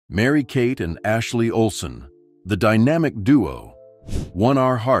Mary-Kate and Ashley Olsen, the dynamic duo, won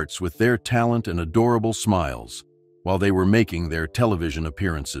our hearts with their talent and adorable smiles while they were making their television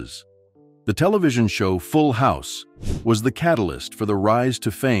appearances. The television show Full House was the catalyst for the rise to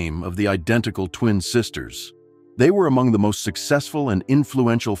fame of the identical twin sisters. They were among the most successful and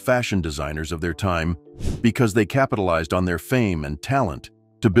influential fashion designers of their time because they capitalized on their fame and talent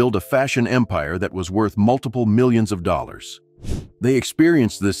to build a fashion empire that was worth multiple millions of dollars. They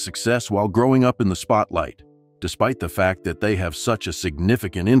experienced this success while growing up in the spotlight. Despite the fact that they have such a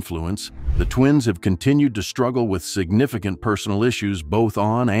significant influence, the twins have continued to struggle with significant personal issues both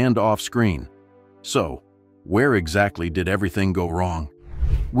on and off screen. So, where exactly did everything go wrong?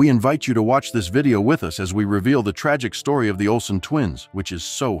 We invite you to watch this video with us as we reveal the tragic story of the Olsen twins, which is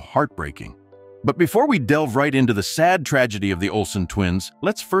so heartbreaking. But before we delve right into the sad tragedy of the Olsen twins,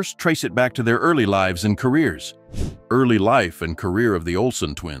 let's first trace it back to their early lives and careers. Early life and career of the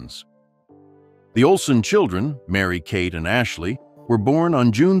Olsen twins. The Olsen children, Mary-Kate and Ashley, were born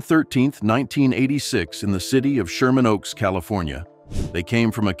on June 13, 1986 in the city of Sherman Oaks, California. They came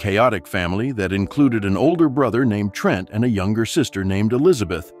from a chaotic family that included an older brother named Trent and a younger sister named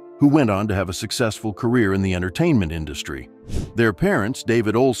Elizabeth, who went on to have a successful career in the entertainment industry. Their parents,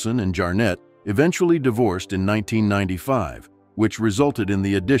 David Olsen and Jarnette, eventually divorced in 1995, which resulted in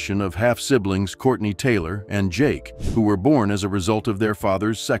the addition of half-siblings Courtney Taylor and Jake, who were born as a result of their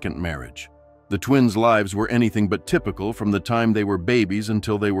father's second marriage. The twins' lives were anything but typical from the time they were babies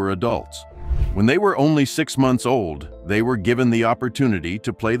until they were adults. When they were only 6 months old, they were given the opportunity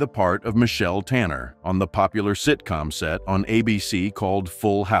to play the part of Michelle Tanner on the popular sitcom set on ABC called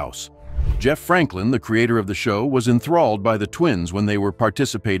Full House. Jeff Franklin, the creator of the show, was enthralled by the twins when they were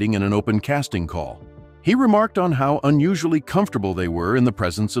participating in an open casting call. He remarked on how unusually comfortable they were in the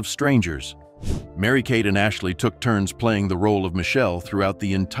presence of strangers. Mary-Kate and Ashley took turns playing the role of Michelle throughout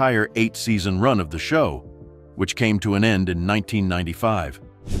the entire 8-season run of the show, which came to an end in 1995.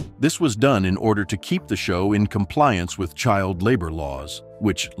 This was done in order to keep the show in compliance with child labor laws,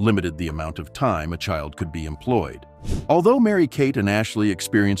 which limited the amount of time a child could be employed. Although Mary-Kate and Ashley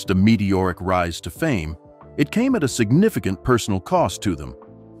experienced a meteoric rise to fame, it came at a significant personal cost to them.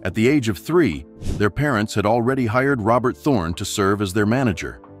 At the age of 3, their parents had already hired Robert Thorne to serve as their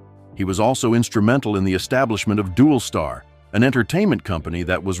manager. He was also instrumental in the establishment of Dual Star, an entertainment company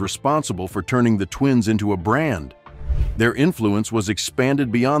that was responsible for turning the twins into a brand. Their influence was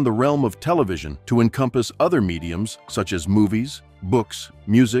expanded beyond the realm of television to encompass other mediums such as movies, books,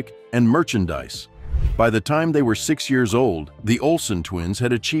 music, and merchandise. By the time they were 6 years old, the Olsen twins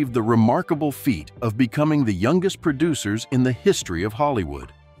had achieved the remarkable feat of becoming the youngest producers in the history of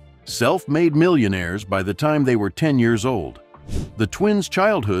Hollywood. Self-made millionaires by the time they were 10 years old. The twins'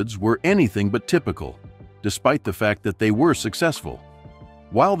 childhoods were anything but typical, despite the fact that they were successful.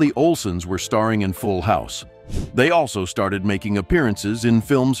 While the Olsens were starring in Full House, they also started making appearances in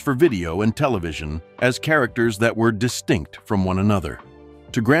films for video and television as characters that were distinct from one another.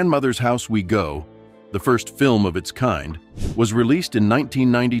 To Grandmother's House We Go, the first film of its kind, was released in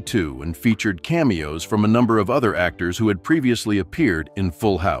 1992 and featured cameos from a number of other actors who had previously appeared in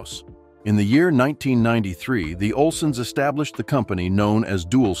Full House. In the year 1993, the Olsens established the company known as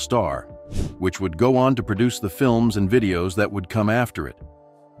Dual Star, which would go on to produce the films and videos that would come after it.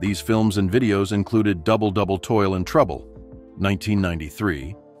 These films and videos included Double Double Toil and Trouble,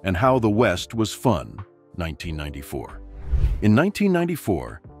 1993, and How the West Was Fun, 1994. In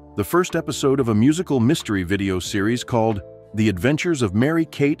 1994, the first episode of a musical mystery video series called The Adventures of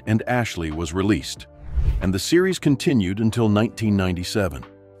Mary-Kate and Ashley was released, and the series continued until 1997.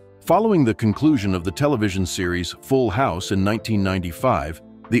 Following the conclusion of the television series Full House in 1995,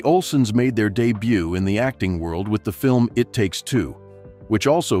 the Olsens made their debut in the acting world with the film It Takes Two, which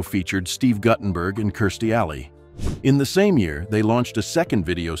also featured Steve Guttenberg and Kirstie Alley. In the same year, they launched a second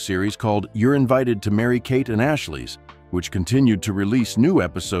video series called You're Invited to Mary-Kate and Ashley's, which continued to release new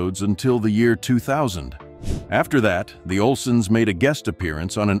episodes until the year 2000. After that, the Olsens made a guest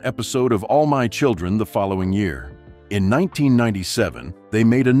appearance on an episode of All My Children the following year. In 1997, they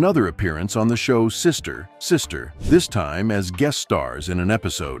made another appearance on the show Sister, this time as guest stars in an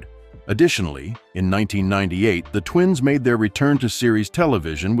episode. Additionally, in 1998, the twins made their return to series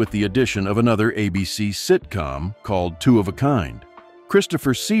television with the addition of another ABC sitcom called Two of a Kind.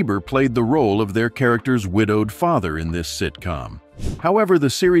 Christopher Sieber played the role of their character's widowed father in this sitcom. However, the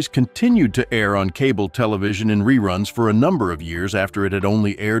series continued to air on cable television in reruns for a number of years after it had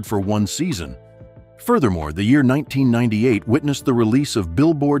only aired for one season. Furthermore, the year 1998 witnessed the release of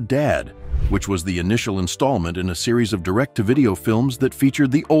Billboard Dad, which was the initial installment in a series of direct-to-video films that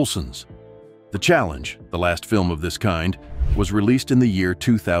featured the Olsens. The Challenge, the last film of this kind, was released in the year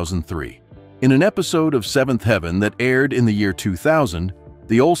 2003. In an episode of Seventh Heaven that aired in the year 2000,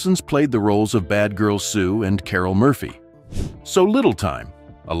 the Olsens played the roles of Bad Girl Sue and Carol Murphy. So Little Time,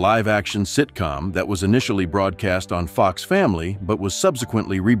 a live-action sitcom that was initially broadcast on Fox Family but was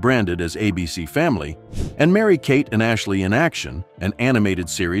subsequently rebranded as ABC Family, and Mary-Kate and Ashley in Action, an animated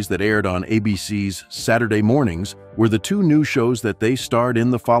series that aired on ABC's Saturday mornings, were the two new shows that they starred in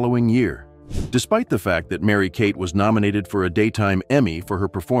the following year. Despite the fact that Mary-Kate was nominated for a Daytime Emmy for her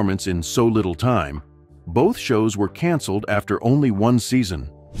performance in So Little Time, both shows were canceled after only one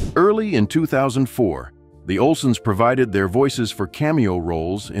season. Early in 2004, the Olsens provided their voices for cameo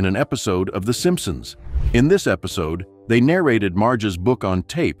roles in an episode of The Simpsons. In this episode, they narrated Marge's book on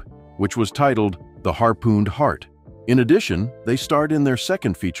tape, which was titled The Harpooned Heart. In addition, they starred in their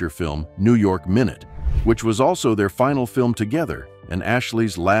second feature film, New York Minute, which was also their final film together and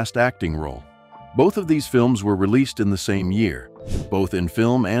Ashley's last acting role. Both of these films were released in the same year. Both in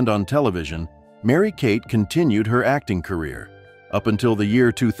film and on television, Mary-Kate continued her acting career. Up until the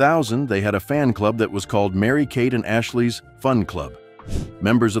year 2000, they had a fan club that was called Mary-Kate and Ashley's Fun Club.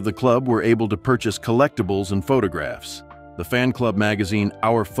 Members of the club were able to purchase collectibles and photographs. The fan club magazine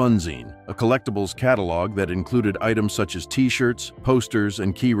Our Funzine, a collectibles catalog that included items such as t-shirts, posters,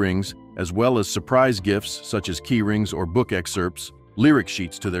 and keyrings, as well as surprise gifts such as keyrings or book excerpts, lyric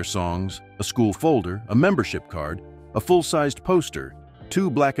sheets to their songs, a school folder, a membership card, a full-sized poster, 2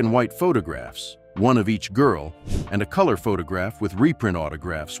 black and white photographs, one of each girl, and a color photograph with reprint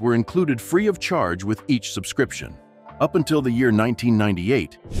autographs were included free of charge with each subscription. Up until the year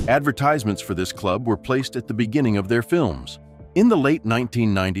 1998, advertisements for this club were placed at the beginning of their films. In the late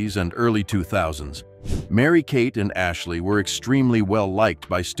 1990s and early 2000s, Mary-Kate and Ashley were extremely well-liked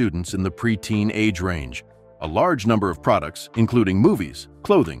by students in the preteen age range. A large number of products, including movies,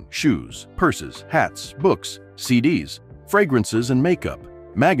 clothing, shoes, purses, hats, books, CDs, fragrances and makeup,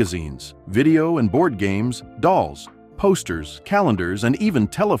 magazines, video and board games, dolls, posters, calendars, and even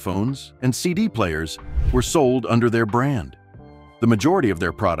telephones and CD players were sold under their brand. The majority of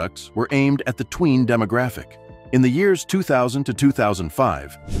their products were aimed at the tween demographic. In the years 2000 to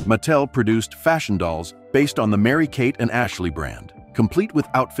 2005, Mattel produced fashion dolls based on the Mary-Kate and Ashley brand, complete with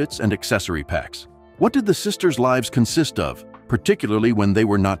outfits and accessory packs. What did the sisters' lives consist of, particularly when they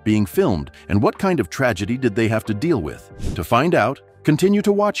were not being filmed, and what kind of tragedy did they have to deal with? To find out, continue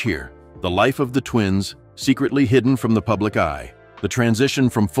to watch here. The life of the twins, secretly hidden from the public eye. The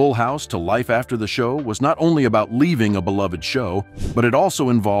transition from Full House to life after the show was not only about leaving a beloved show, but it also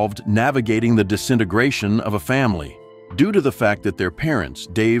involved navigating the disintegration of a family. Due to the fact that their parents,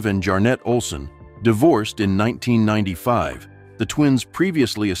 Dave and Jarnette Olsen, divorced in 1995, the twins'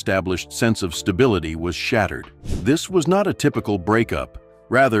 previously established sense of stability was shattered. This was not a typical breakup.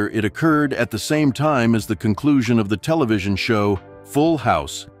 Rather, it occurred at the same time as the conclusion of the television show Full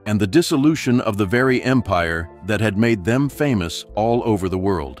House and the dissolution of the very empire that had made them famous all over the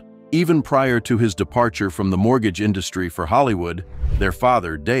world. Even prior to his departure from the mortgage industry for Hollywood, their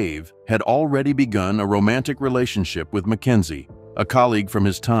father, Dave, had already begun a romantic relationship with Mackenzie, a colleague from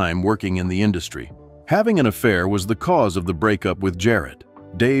his time working in the industry. Having an affair was the cause of the breakup with Jarrett.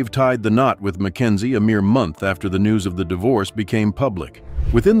 Dave tied the knot with Mackenzie a mere month after the news of the divorce became public.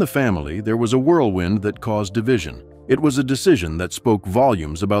 Within the family, there was a whirlwind that caused division. It was a decision that spoke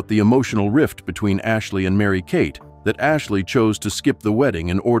volumes about the emotional rift between Ashley and Mary-Kate, that Ashley chose to skip the wedding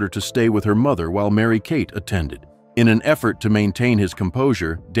in order to stay with her mother while Mary-Kate attended. In an effort to maintain his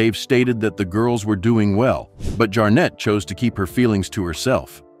composure, Dave stated that the girls were doing well, but Jarnette chose to keep her feelings to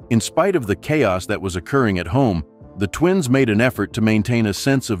herself. In spite of the chaos that was occurring at home, the twins made an effort to maintain a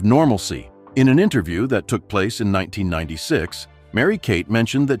sense of normalcy. In an interview that took place in 1996, Mary-Kate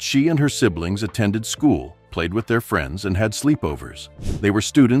mentioned that she and her siblings attended school, played with their friends, and had sleepovers. They were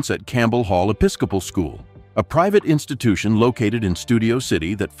students at Campbell Hall Episcopal School, a private institution located in Studio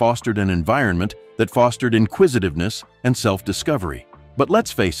City that fostered an environment that fostered inquisitiveness and self-discovery. But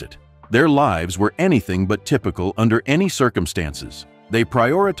let's face it, their lives were anything but typical under any circumstances. They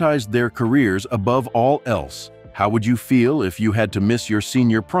prioritized their careers above all else. How would you feel if you had to miss your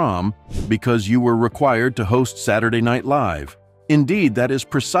senior prom because you were required to host Saturday Night Live? Indeed, that is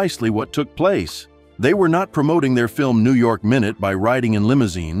precisely what took place. They were not promoting their film New York Minute by riding in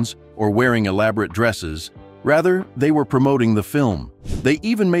limousines or wearing elaborate dresses. Rather, they were promoting the film. They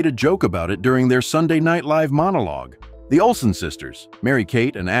even made a joke about it during their Sunday Night Live monologue. The Olsen sisters,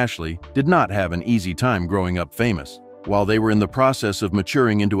 Mary-Kate and Ashley, did not have an easy time growing up famous. While they were in the process of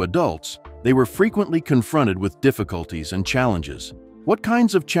maturing into adults, they were frequently confronted with difficulties and challenges. What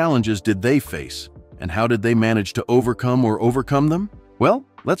kinds of challenges did they face, and how did they manage to overcome them? Well,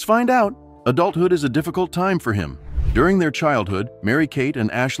 let's find out. Adulthood is a difficult time for him. During their childhood, Mary-Kate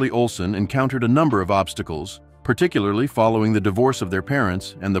and Ashley Olsen encountered a number of obstacles, particularly following the divorce of their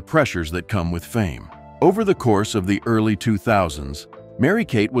parents and the pressures that come with fame. Over the course of the early 2000s,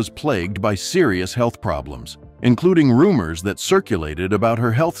 Mary-Kate was plagued by serious health problems, including rumors that circulated about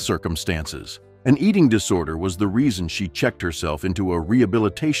her health circumstances. An eating disorder was the reason she checked herself into a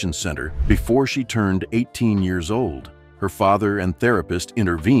rehabilitation center before she turned 18 years old. Her father and therapist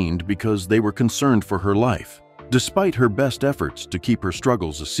intervened because they were concerned for her life. Despite her best efforts to keep her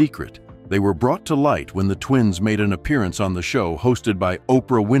struggles a secret, they were brought to light when the twins made an appearance on the show hosted by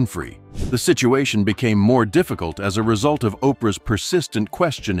Oprah Winfrey. The situation became more difficult as a result of Oprah's persistent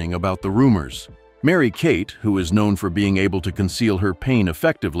questioning about the rumors. Mary-Kate, who is known for being able to conceal her pain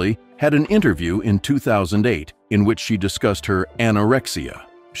effectively, had an interview in 2008 in which she discussed her anorexia.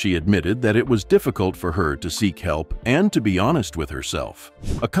 She admitted that it was difficult for her to seek help and to be honest with herself.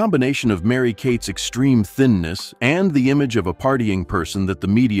 A combination of Mary-Kate's extreme thinness and the image of a partying person that the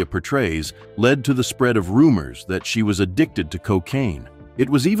media portrays led to the spread of rumors that she was addicted to cocaine. It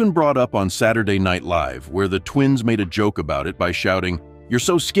was even brought up on Saturday Night Live, where the twins made a joke about it by shouting, "You're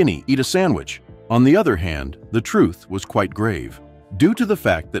so skinny, eat a sandwich." On the other hand, the truth was quite grave. Due to the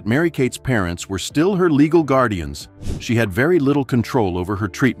fact that Mary-Kate's parents were still her legal guardians, she had very little control over her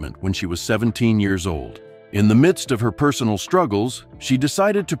treatment when she was 17 years old. In the midst of her personal struggles, she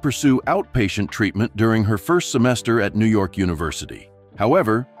decided to pursue outpatient treatment during her first semester at New York University.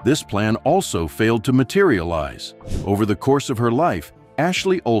 However, this plan also failed to materialize. Over the course of her life,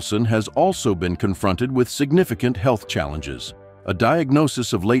 Ashley Olsen has also been confronted with significant health challenges. A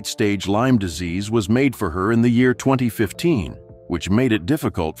diagnosis of late-stage Lyme disease was made for her in the year 2015. Which made it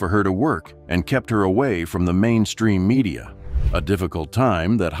difficult for her to work and kept her away from the mainstream media. A difficult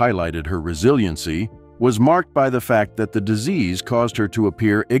time that highlighted her resiliency was marked by the fact that the disease caused her to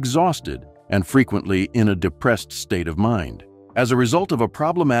appear exhausted and frequently in a depressed state of mind. As a result of a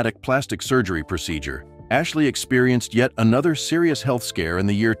problematic plastic surgery procedure, Ashley experienced yet another serious health scare in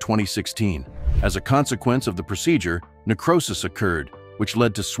the year 2016. As a consequence of the procedure, necrosis occurred, which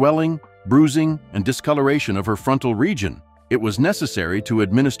led to swelling, bruising, and discoloration of her frontal region. It was necessary to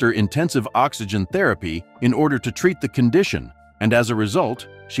administer intensive oxygen therapy in order to treat the condition, and as a result,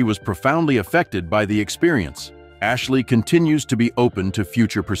 she was profoundly affected by the experience. Ashley continues to be open to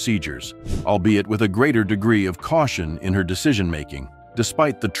future procedures, albeit with a greater degree of caution in her decision-making,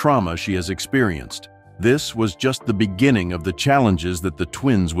 despite the trauma she has experienced. This was just the beginning of the challenges that the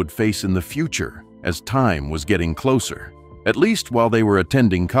twins would face in the future, as time was getting closer. At least while they were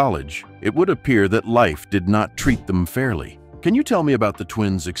attending college, it would appear that life did not treat them fairly. Can you tell me about the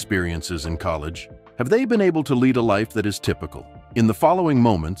twins' experiences in college? Have they been able to lead a life that is typical? In the following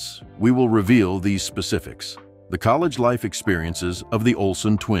moments, we will reveal these specifics. The college life experiences of the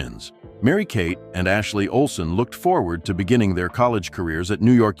Olsen twins. Mary-Kate and Ashley Olsen looked forward to beginning their college careers at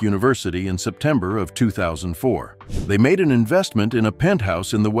New York University in September of 2004. They made an investment in a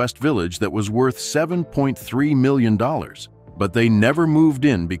penthouse in the West Village that was worth $7.3 million, but they never moved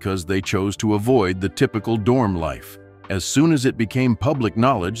in because they chose to avoid the typical dorm life. As soon as it became public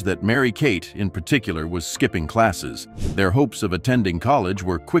knowledge that Mary-Kate, in particular, was skipping classes, their hopes of attending college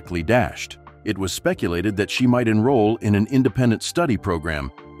were quickly dashed. It was speculated that she might enroll in an independent study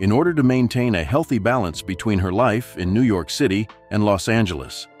program in order to maintain a healthy balance between her life in New York City and Los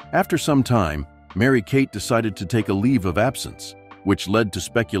Angeles. After some time, Mary-Kate decided to take a leave of absence, which led to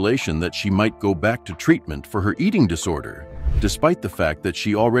speculation that she might go back to treatment for her eating disorder, despite the fact that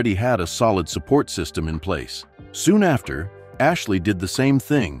she already had a solid support system in place. Soon after, Ashley did the same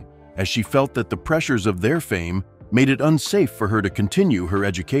thing, as she felt that the pressures of their fame made it unsafe for her to continue her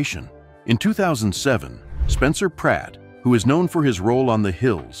education. In 2007, Spencer Pratt, who is known for his role on The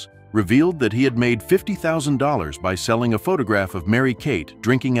Hills, revealed that he had made $50,000 by selling a photograph of Mary-Kate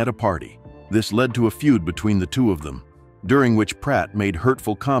drinking at a party. This led to a feud between the two of them, during which Pratt made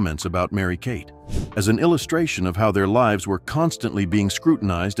hurtful comments about Mary-Kate. As an illustration of how their lives were constantly being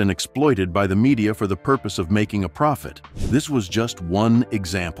scrutinized and exploited by the media for the purpose of making a profit, this was just one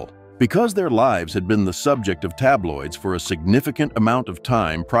example. Because their lives had been the subject of tabloids for a significant amount of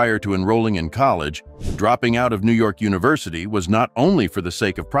time prior to enrolling in college, dropping out of New York University was not only for the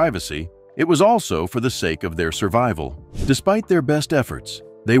sake of privacy, it was also for the sake of their survival. Despite their best efforts,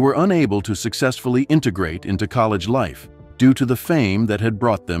 they were unable to successfully integrate into college life due to the fame that had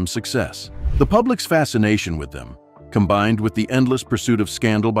brought them success. The public's fascination with them, combined with the endless pursuit of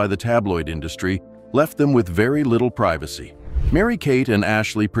scandal by the tabloid industry, left them with very little privacy. Mary-Kate and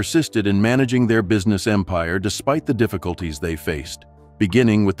Ashley persisted in managing their business empire despite the difficulties they faced,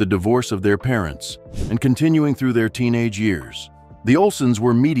 beginning with the divorce of their parents and continuing through their teenage years. The Olsens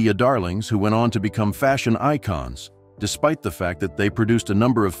were media darlings who went on to become fashion icons, despite the fact that they produced a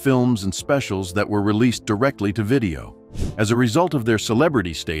number of films and specials that were released directly to video. As a result of their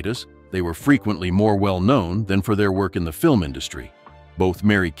celebrity status, they were frequently more well-known than for their work in the film industry. Both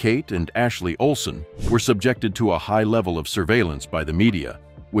Mary-Kate and Ashley Olsen were subjected to a high level of surveillance by the media,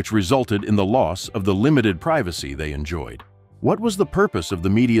 which resulted in the loss of the limited privacy they enjoyed. What was the purpose of the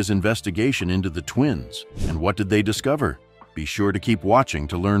media's investigation into the twins, and what did they discover? Be sure to keep watching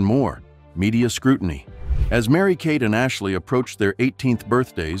to learn more. Media scrutiny. As Mary-Kate and Ashley approached their 18th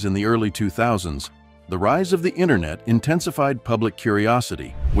birthdays in the early 2000s, the rise of the internet intensified public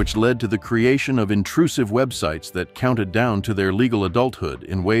curiosity, which led to the creation of intrusive websites that counted down to their legal adulthood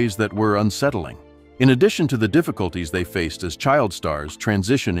in ways that were unsettling. In addition to the difficulties they faced as child stars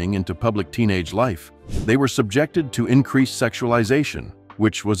transitioning into public teenage life, they were subjected to increased sexualization,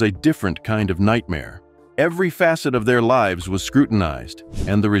 which was a different kind of nightmare. Every facet of their lives was scrutinized,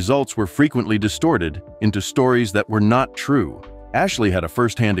 and the results were frequently distorted into stories that were not true. Ashley had a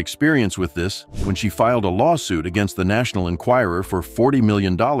first-hand experience with this when she filed a lawsuit against the National Enquirer for $40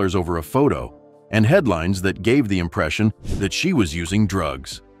 million over a photo and headlines that gave the impression that she was using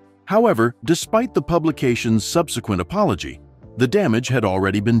drugs. However, despite the publication's subsequent apology, the damage had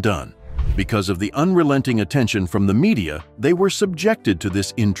already been done. Because of the unrelenting attention from the media, they were subjected to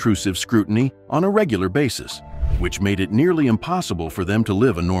this intrusive scrutiny on a regular basis, which made it nearly impossible for them to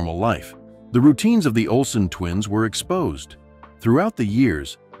live a normal life. The routines of the Olsen twins were exposed. Throughout the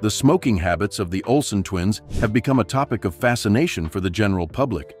years, the smoking habits of the Olsen twins have become a topic of fascination for the general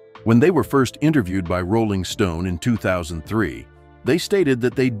public. When they were first interviewed by Rolling Stone in 2003, they stated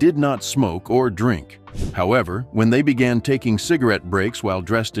that they did not smoke or drink. However, when they began taking cigarette breaks while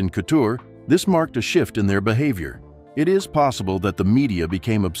dressed in couture, this marked a shift in their behavior. It is possible that the media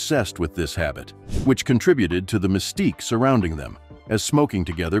became obsessed with this habit, which contributed to the mystique surrounding them, as smoking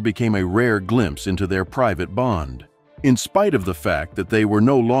together became a rare glimpse into their private bond. In spite of the fact that they were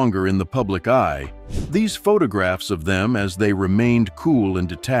no longer in the public eye, these photographs of them as they remained cool and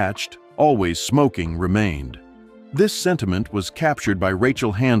detached, always smoking, remained. This sentiment was captured by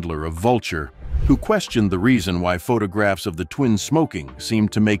Rachel Handler of Vulture, who questioned the reason why photographs of the twins smoking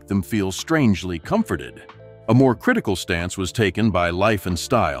seemed to make them feel strangely comforted. A more critical stance was taken by Life and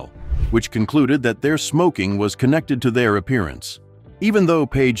Style, which concluded that their smoking was connected to their appearance. Even though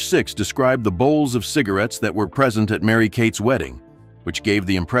page 6 described the bowls of cigarettes that were present at Mary-Kate's wedding, which gave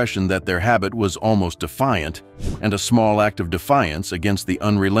the impression that their habit was almost defiant, and a small act of defiance against the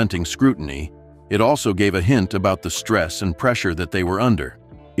unrelenting scrutiny, it also gave a hint about the stress and pressure that they were under.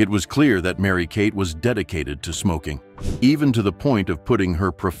 It was clear that Mary-Kate was dedicated to smoking, even to the point of putting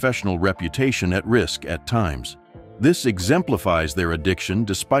her professional reputation at risk at times. This exemplifies their addiction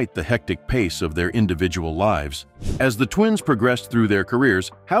despite the hectic pace of their individual lives. As the twins progressed through their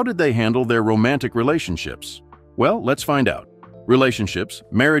careers, how did they handle their romantic relationships? Well, let's find out. Relationships,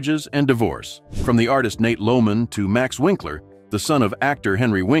 marriages, and divorce. From the artist Nate Lohman to Max Winkler, the son of actor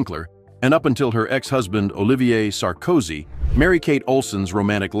Henry Winkler, and up until her ex-husband Olivier Sarkozy, Mary-Kate Olsen's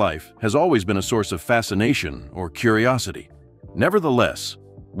romantic life has always been a source of fascination or curiosity. Nevertheless,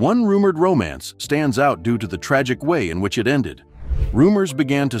 one rumored romance stands out due to the tragic way in which it ended. Rumors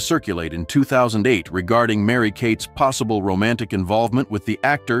began to circulate in 2008 regarding Mary-Kate's possible romantic involvement with the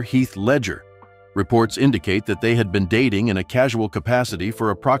actor Heath Ledger. Reports indicate that they had been dating in a casual capacity for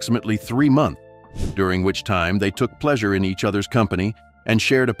approximately 3 months, during which time they took pleasure in each other's company and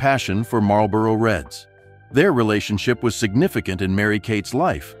shared a passion for Marlboro Reds. Their relationship was significant in Mary-Kate's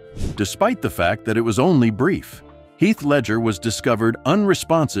life, despite the fact that it was only brief. Heath Ledger was discovered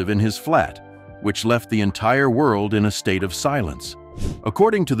unresponsive in his flat, which left the entire world in a state of silence.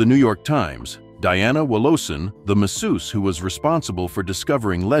 According to the New York Times, Diana Wolosson, the masseuse who was responsible for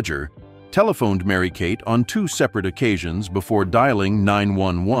discovering Ledger, telephoned Mary-Kate on 2 separate occasions before dialing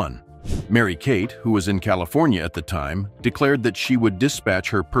 911. Mary-Kate, who was in California at the time, declared that she would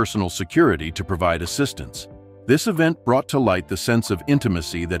dispatch her personal security to provide assistance. This event brought to light the sense of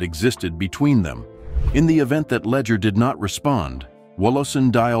intimacy that existed between them. In the event that Ledger did not respond,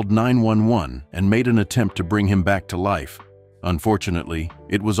 Wolosson dialed 911 and made an attempt to bring him back to life. Unfortunately,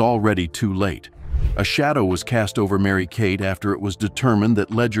 it was already too late. A shadow was cast over Mary-Kate after it was determined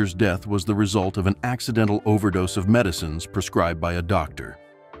that Ledger's death was the result of an accidental overdose of medicines prescribed by a doctor.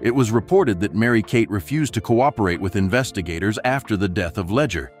 It was reported that Mary-Kate refused to cooperate with investigators after the death of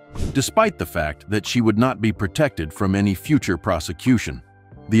Ledger, despite the fact that she would not be protected from any future prosecution.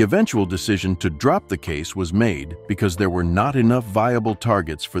 The eventual decision to drop the case was made because there were not enough viable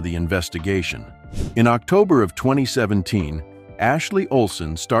targets for the investigation. In October of 2017, Ashley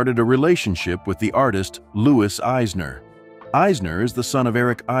Olsen started a relationship with the artist Louis Eisner. Eisner is the son of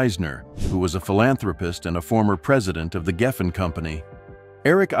Eric Eisner, who was a philanthropist and a former president of the Geffen Company.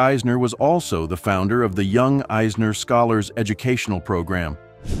 Eric Eisner was also the founder of the Young Eisner Scholars Educational Program.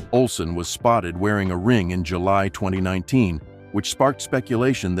 Olsen was spotted wearing a ring in July 2019, which sparked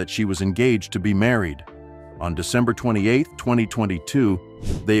speculation that she was engaged to be married. On December 28, 2022,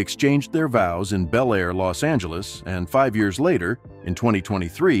 they exchanged their vows in Bel Air, Los Angeles, and 5 years later, in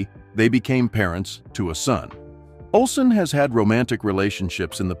 2023, they became parents to a son. Olsen has had romantic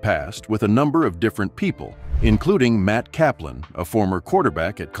relationships in the past with a number of different people, including Matt Kaplan, a former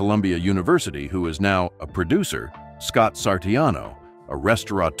quarterback at Columbia University who is now a producer, Scott Sartiano, a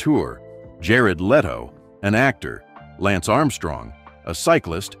restaurateur, Jared Leto, an actor, Lance Armstrong, a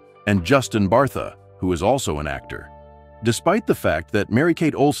cyclist, and Justin Bartha, who is also an actor. Despite the fact that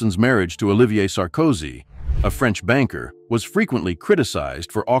Mary-Kate Olsen's marriage to Olivier Sarkozy, a French banker, was frequently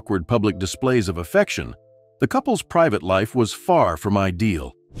criticized for awkward public displays of affection, the couple's private life was far from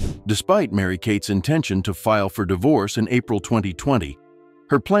ideal. Despite Mary-Kate's intention to file for divorce in April 2020,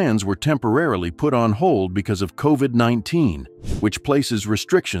 her plans were temporarily put on hold because of COVID-19, which places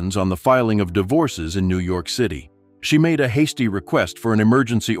restrictions on the filing of divorces in New York City. She made a hasty request for an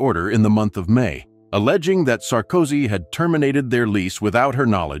emergency order in the month of May, alleging that Sarkozy had terminated their lease without her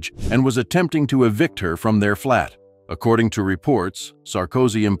knowledge and was attempting to evict her from their flat. According to reports,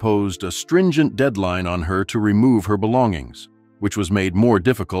 Sarkozy imposed a stringent deadline on her to remove her belongings, which was made more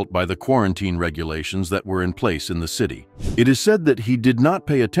difficult by the quarantine regulations that were in place in the city. It is said that he did not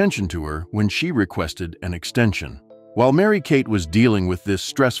pay attention to her when she requested an extension. While Mary-Kate was dealing with this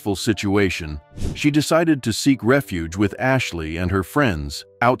stressful situation, she decided to seek refuge with Ashley and her friends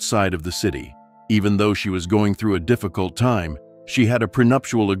outside of the city. Even though she was going through a difficult time, she had a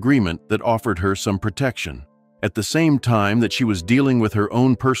prenuptial agreement that offered her some protection. At the same time that she was dealing with her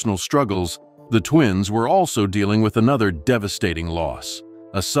own personal struggles, the twins were also dealing with another devastating loss.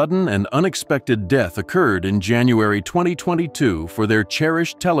 A sudden and unexpected death occurred in January 2022 for their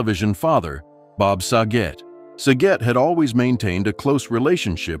cherished television father, Bob Saget. Saget had always maintained a close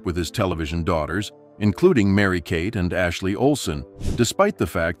relationship with his television daughters, including Mary-Kate and Ashley Olsen, despite the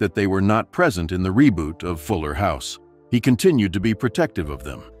fact that they were not present in the reboot of Fuller House. He continued to be protective of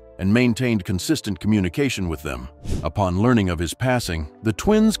them and maintained consistent communication with them. Upon learning of his passing, the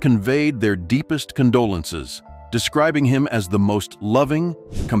twins conveyed their deepest condolences, describing him as the most loving,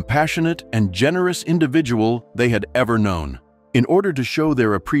 compassionate, and generous individual they had ever known. In order to show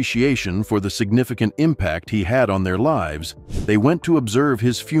their appreciation for the significant impact he had on their lives, they went to observe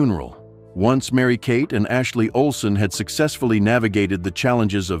his funeral. Once Mary-Kate and Ashley Olsen had successfully navigated the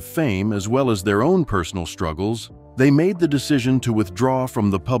challenges of fame as well as their own personal struggles, they made the decision to withdraw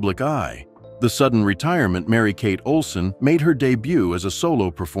from the public eye. The sudden retirement Mary-Kate Olsen made her debut as a solo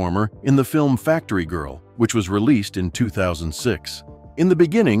performer in the film Factory Girl, which was released in 2006. In the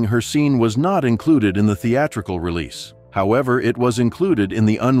beginning, her scene was not included in the theatrical release. However, it was included in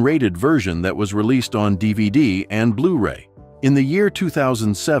the unrated version that was released on DVD and Blu-ray. In the year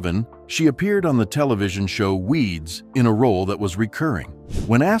 2007, she appeared on the television show Weeds in a role that was recurring.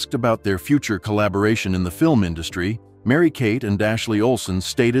 When asked about their future collaboration in the film industry, Mary-Kate and Ashley Olsen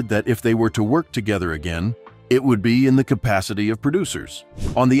stated that if they were to work together again, it would be in the capacity of producers.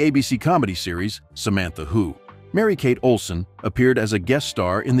 On the ABC comedy series Samantha Who, Mary-Kate Olsen appeared as a guest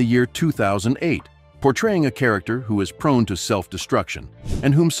star in the year 2008, portraying a character who is prone to self-destruction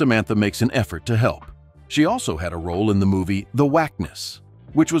and whom Samantha makes an effort to help. She also had a role in the movie The Whackness,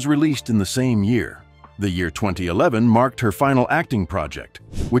 which was released in the same year. The year 2011 marked her final acting project,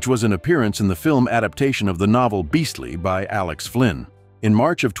 which was an appearance in the film adaptation of the novel Beastly by Alex Flynn. In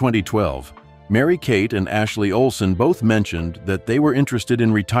March of 2012, Mary-Kate and Ashley Olsen both mentioned that they were interested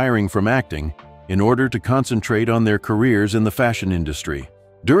in retiring from acting in order to concentrate on their careers in the fashion industry.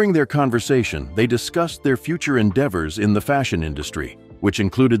 During their conversation, they discussed their future endeavors in the fashion industry, which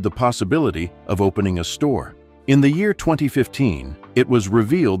included the possibility of opening a store. In the year 2015, it was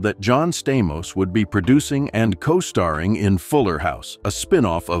revealed that John Stamos would be producing and co-starring in Fuller House, a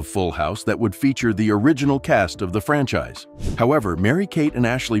spin-off of Full House that would feature the original cast of the franchise. However, Mary-Kate and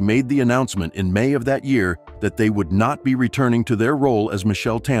Ashley made the announcement in May of that year that they would not be returning to their role as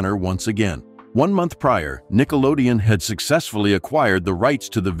Michelle Tanner once again. 1 month prior, Nickelodeon had successfully acquired the rights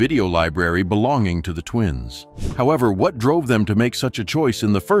to the video library belonging to the twins. However, what drove them to make such a choice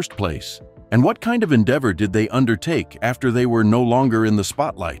in the first place? And what kind of endeavor did they undertake after they were no longer in the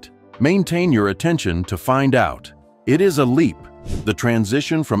spotlight? Maintain your attention to find out. It is a leap. The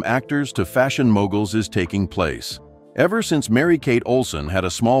transition from actors to fashion moguls is taking place. Ever since Mary-Kate Olsen had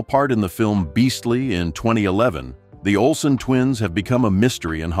a small part in the film Beastly in 2011, the Olsen twins have become a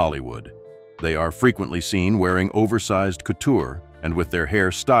mystery in Hollywood. They are frequently seen wearing oversized couture and with their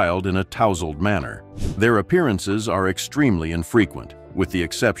hair styled in a tousled manner. Their appearances are extremely infrequent, with the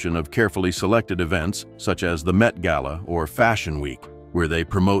exception of carefully selected events such as the Met Gala or Fashion Week, where they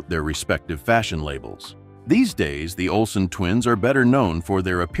promote their respective fashion labels. These days, the Olsen twins are better known for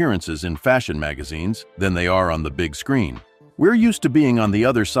their appearances in fashion magazines than they are on the big screen. We're used to being on the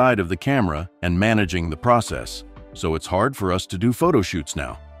other side of the camera and managing the process, so it's hard for us to do photo shoots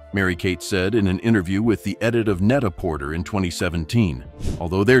now, Mary-Kate said in an interview with the edit of Net-a-Porter in 2017.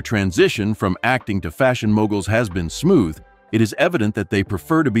 Although their transition from acting to fashion moguls has been smooth, it is evident that they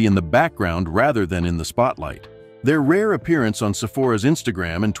prefer to be in the background rather than in the spotlight. Their rare appearance on Sephora's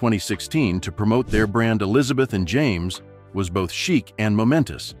Instagram in 2016 to promote their brand Elizabeth and James was both chic and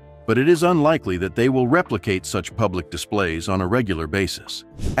momentous, but it is unlikely that they will replicate such public displays on a regular basis.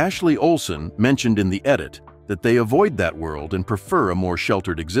 Ashley Olsen mentioned in the edit that they avoid that world and prefer a more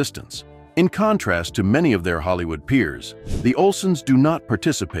sheltered existence. In contrast to many of their Hollywood peers, the Olsens do not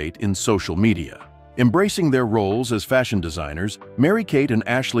participate in social media. Embracing their roles as fashion designers, Mary-Kate and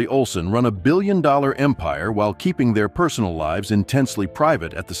Ashley Olsen run a billion-dollar empire while keeping their personal lives intensely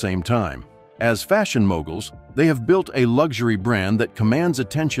private at the same time. As fashion moguls, they have built a luxury brand that commands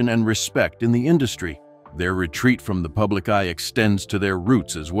attention and respect in the industry. Their retreat from the public eye extends to their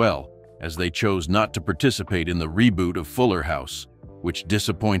roots as well, as they chose not to participate in the reboot of Fuller House, which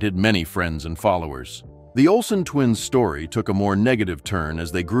disappointed many friends and followers. The Olsen twins' story took a more negative turn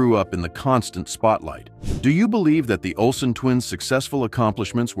as they grew up in the constant spotlight. Do you believe that the Olsen twins' successful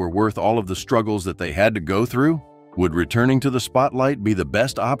accomplishments were worth all of the struggles that they had to go through? Would returning to the spotlight be the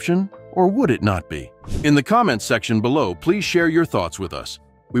best option, or would it not be? In the comments section below, please share your thoughts with us.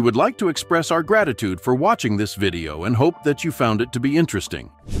 We would like to express our gratitude for watching this video and hope that you found it to be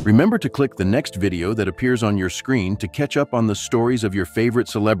interesting. Remember to click the next video that appears on your screen to catch up on the stories of your favorite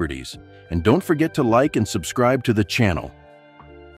celebrities. And don't forget to like and subscribe to the channel.